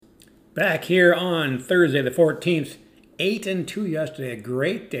Back here on Thursday the 14th, 8-2 yesterday, a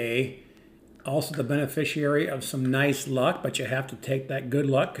great day. Also the beneficiary of some nice luck, but you have to take that good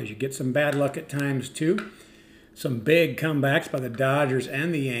luck because you get some bad luck at times too. Some big comebacks by the Dodgers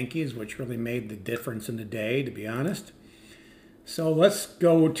and the Yankees, which really made the difference in the day, to be honest. So let's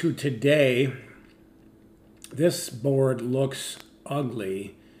go to today. This board looks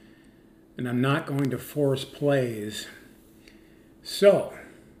ugly, and I'm not going to force plays. So,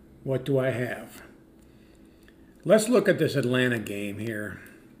 what do I have? Let's look at this Atlanta game here.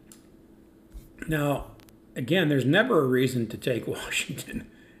 Now, again, there's never a reason to take Washington,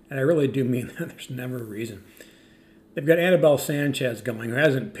 and I really do mean that. There's never a reason. They've got Anibal Sanchez going, who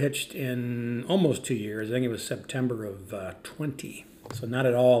hasn't pitched in almost 2 years. I think it was September of 20. So not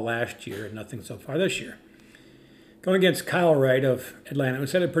at all last year, and nothing so far this year. Going against Kyle Wright of Atlanta,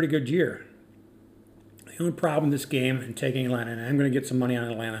 who's had a pretty good year. The only problem in this game, and taking Atlanta, and I'm going to get some money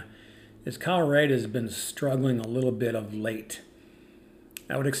on Atlanta, is Kyle Wright has been struggling a little bit of late.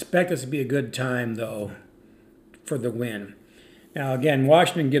 I would expect this to be a good time, though, for the win. Now, again,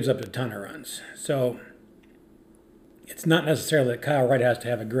 Washington gives up a ton of runs. So it's not necessarily that Kyle Wright has to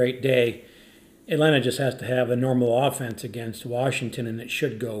have a great day. Atlanta just has to have a normal offense against Washington, and it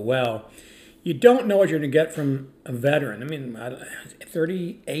should go well. You don't know what you're going to get from a veteran. I mean,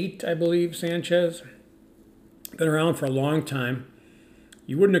 38, I believe, Sanchez. Been around for a long time.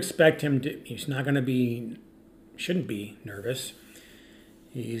 You wouldn't expect him to, he's not going to be, shouldn't be nervous.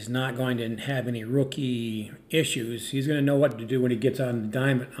 He's not going to have any rookie issues. He's going to know what to do when he gets on the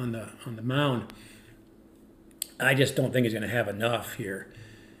diamond, on the mound. I just don't think he's going to have enough here.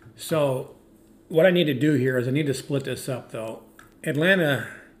 So what I need to do here is I need to split this up, though. Atlanta,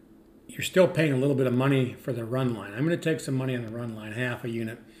 you're still paying a little bit of money for the run line. I'm going to take some money on the run line, half a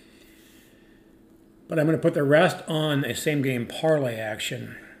unit. But I'm going to put the rest on a same-game parlay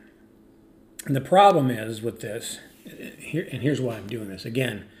action. And the problem is with this, here's why I'm doing this.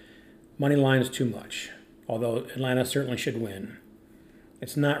 Again, money line is too much, although Atlanta certainly should win.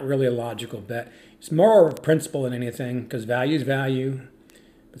 It's not really a logical bet. It's more of a principle than anything, because value is value.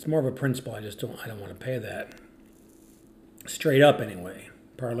 It's more of a principle. I don't want to pay that. Straight up anyway.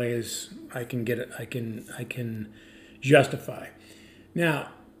 Parlays, I can justify. Now,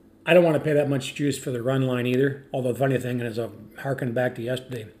 I don't want to pay that much juice for the run line either. Although the funny thing is, I'm harking back to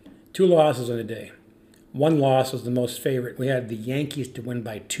yesterday. 2 losses in a day. 1 loss was the most favorite. We had the Yankees to win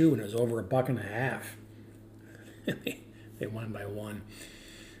by 2, and it was over $1.50. They won by 1.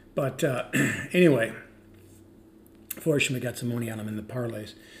 But anyway, fortunately, we got some money on them in the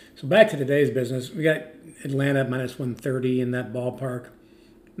parlays. So back to today's business. We got Atlanta minus 130 in that ballpark.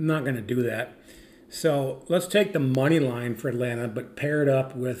 I'm not going to do that. So let's take the money line for Atlanta, but pair it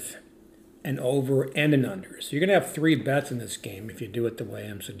up with an over and an under. So you're going to have 3 bets in this game if you do it the way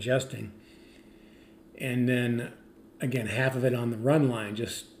I'm suggesting. And then, again, half of it on the run line.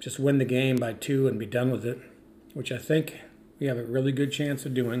 Just win the game by 2 and be done with it, which I think we have a really good chance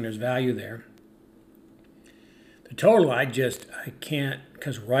of doing. There's value there. The total, I can't,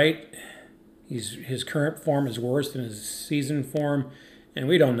 because Wright, his current form is worse than his season form. And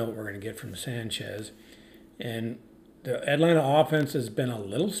we don't know what we're going to get from Sanchez. And the Atlanta offense has been a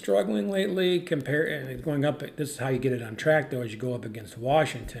little struggling lately. Going up, this is how you get it on track, though, as you go up against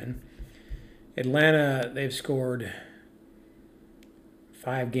Washington. Atlanta, they've scored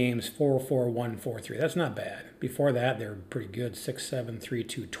 5 games, 4-4, 1-4-3. That's not bad. Before that, they were pretty good, 6-7,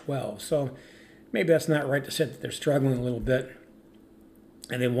 3-2, 12. So maybe that's not right to say that they're struggling a little bit.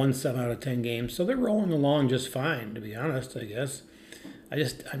 And they won 7 out of 10 games. So they're rolling along just fine, to be honest, I guess.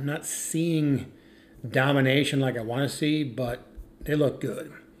 I'm not seeing domination like I want to see, but they look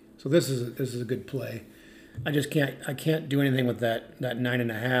good. So this is a good play. I can't do anything with that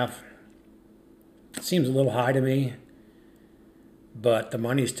 9.5. It seems a little high to me, but the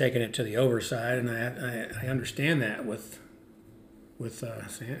money's taking it to the overside, and I understand that with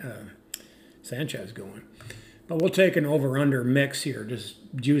Sanchez going. But we'll take an over-under mix here. Just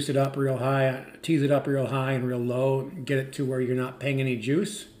juice it up real high, tease it up real high and real low, get it to where you're not paying any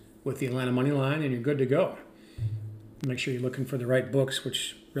juice with the Atlanta money line, and you're good to go. Make sure you're looking for the right books,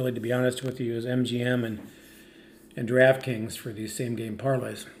 which really, to be honest with you, is MGM and DraftKings for these same-game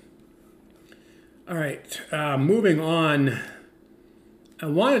parlays. All right, moving on. I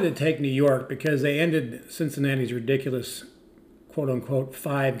wanted to take New York because they ended Cincinnati's ridiculous, quote-unquote,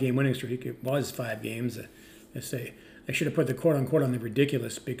 5-game winning streak. It was 5 games. I should have put the quote-unquote on the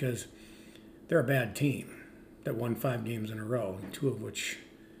ridiculous because they're a bad team that won 5 games in a row, 2 of which,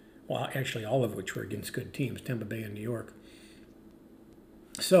 well, actually all of which were against good teams, Tampa Bay and New York.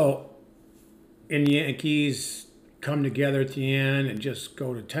 So, in the Yankees, come together at the end and just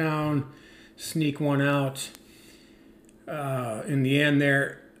go to town, sneak one out. In the end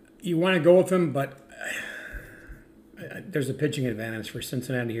there, you want to go with them, but there's a pitching advantage for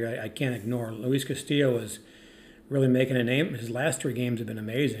Cincinnati here I can't ignore. Luis Castillo is really making a name. His last 3 games have been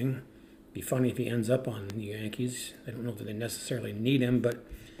amazing. Be funny if he ends up on the Yankees. I don't know that they necessarily need him, but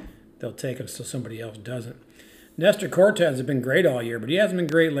they'll take him so somebody else doesn't. Nestor Cortez has been great all year, but he hasn't been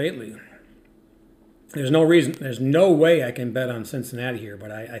great lately. There's no way I can bet on Cincinnati here,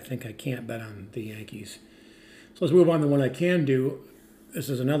 but I think I can't bet on the Yankees. So let's move on to what I can do. This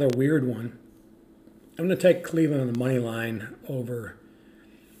is another weird one. I'm going to take Cleveland on the money line over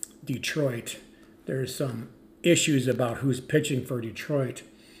Detroit. There's some issues about who's pitching for Detroit.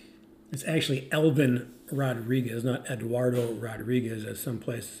 It's actually Elvin Rodriguez, not Eduardo Rodriguez, as some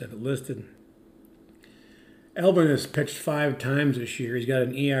places have it listed. Elvin has pitched 5 times this year. He's got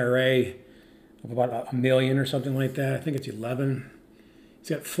an ERA of about $1 million or something like that. I think it's 11. He's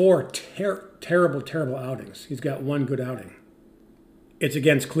got 4 terrible outings. He's got 1 good outing. It's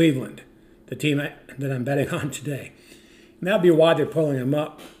against Cleveland, the team that I'm betting on today. And that'll be why they're pulling him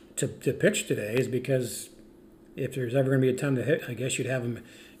up to pitch today, is because if there's ever going to be a time to hit, I guess you'd have him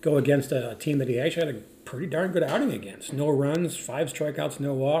go against a team that he actually had a pretty darn good outing against. No runs, 5 strikeouts,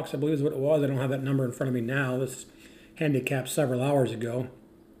 no walks, I believe is what it was. I don't have that number in front of me now. This is handicapped several hours ago.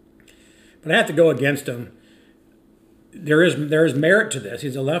 But I have to go against him. There is merit to this.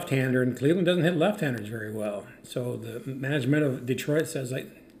 He's a left-hander, and Cleveland doesn't hit left-handers very well. So the management of Detroit says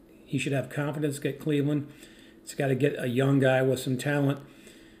he should have confidence to get Cleveland. He's got to get a young guy with some talent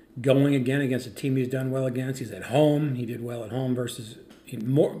going again against a team he's done well against. He's at home. He did well at home versus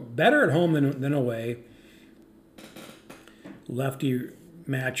better at home than away. Lefty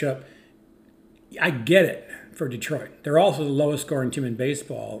matchup. I get it for Detroit. They're also the lowest scoring team in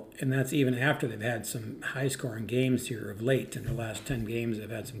baseball, and that's even after they've had some high scoring games here of late. In the last 10 games, they've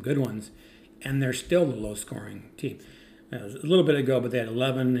had some good ones, and they're still the low scoring team. It was a little bit ago, but they had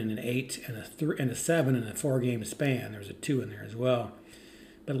 11 and an 8 and a 7 in a 4-game span. There was a 2 in there as well.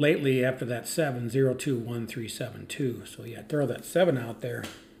 But lately, after that 7, 0, 2, 1, 3, 7, 2. So yeah, throw that 7 out there.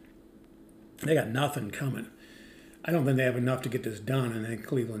 They got nothing coming. I don't think they have enough to get this done, and I think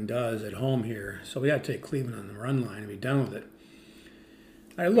Cleveland does at home here. So we got to take Cleveland on the run line and be done with it.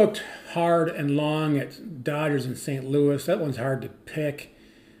 I looked hard and long at Dodgers and St. Louis. That one's hard to pick.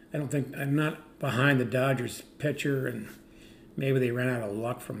 I'm not behind the Dodgers pitcher, and maybe they ran out of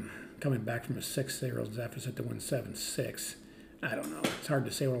luck from coming back from a 6-0 deficit to win 7-6. I don't know. It's hard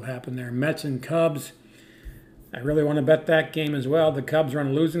to say what will happen there. Mets and Cubs. I really want to bet that game as well. The Cubs are on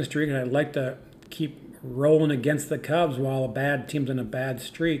a losing streak, and I'd like to keep rolling against the Cubs while a bad team's on a bad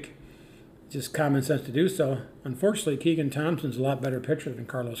streak. Just common sense to do so. Unfortunately, Keegan Thompson's a lot better pitcher than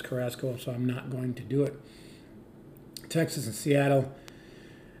Carlos Carrasco, so I'm not going to do it. Texas and Seattle.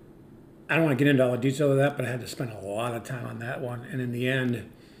 I don't want to get into all the detail of that, but I had to spend a lot of time on that one. And in the end,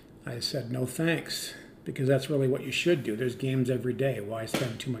 I said no thanks, because that's really what you should do. There's games every day. Why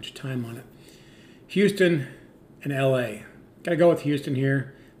spend too much time on it? Houston and L.A. Got to go with Houston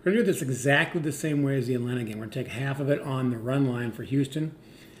here. We're going to do this exactly the same way as the Atlanta game. We're going to take half of it on the run line for Houston.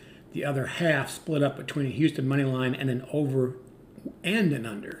 The other half split up between a Houston money line and an over and an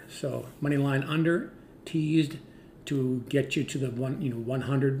under. So money line under teased to get you to the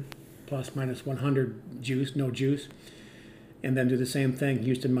 100 plus minus 100 juice, no juice. And then do the same thing,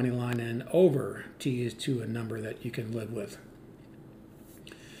 Houston money line and over teased to a number that you can live with.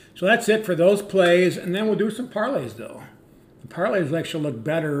 So that's it for those plays, and then we'll do some parlays though. The parlays actually look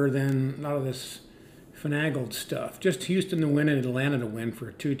better than a lot of this finagled stuff. Just Houston to win and Atlanta to win for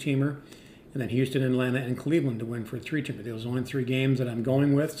a 2-teamer, and then Houston, Atlanta, and Cleveland to win for a 3-teamer. Those are only 3 games that I'm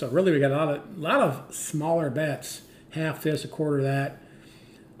going with. So really we got a lot of smaller bets, half this, a quarter that,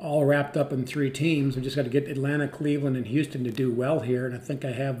 all wrapped up in 3 teams. We just got to get Atlanta, Cleveland, and Houston to do well here, and I think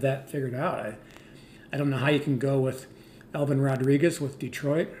I have that figured out. I don't know how you can go with Elvin Rodriguez with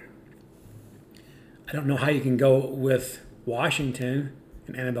Detroit. I don't know how you can go with Washington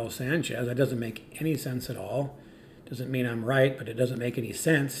and Anibal Sanchez. That doesn't make any sense at all. Doesn't mean I'm right, but it doesn't make any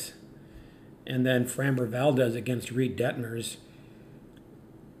sense. And then Framber Valdez against Reed Detmers.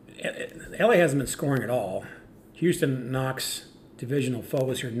 LA hasn't been scoring at all. Houston knocks divisional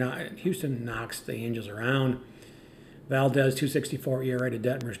foes here. Houston knocks the Angels around. Valdez 2.64 ERA to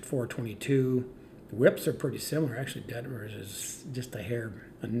Detmers 4.22. The whips are pretty similar. Actually, Detmers is just a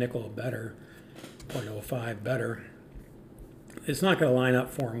nickel better, 0.05 better. It's not going to line up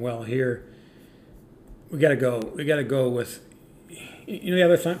for him well here. We got to go with. The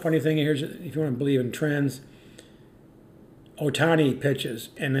other funny thing here is, if you want to believe in trends, Ohtani pitches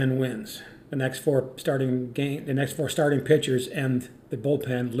and then wins. the next four starting pitchers, and the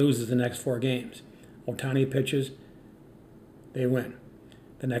bullpen loses the next 4 games. Ohtani pitches, they win.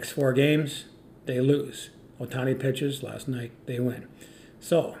 The next 4 games, they lose. Ohtani pitches last night, they win.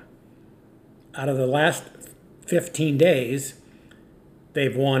 So, out of the last 15 days,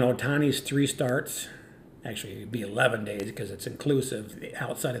 they've won Ohtani's 3 starts. Actually, it'd be 11 days because it's inclusive, the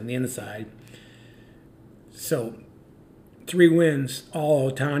outside and the inside. So, 3 wins,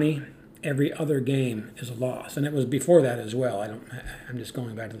 all Ohtani. Every other game is a loss. And it was before that as well. I'm just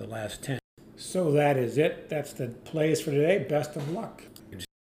going back to the last 10. So that is it. That's the plays for today. Best of luck.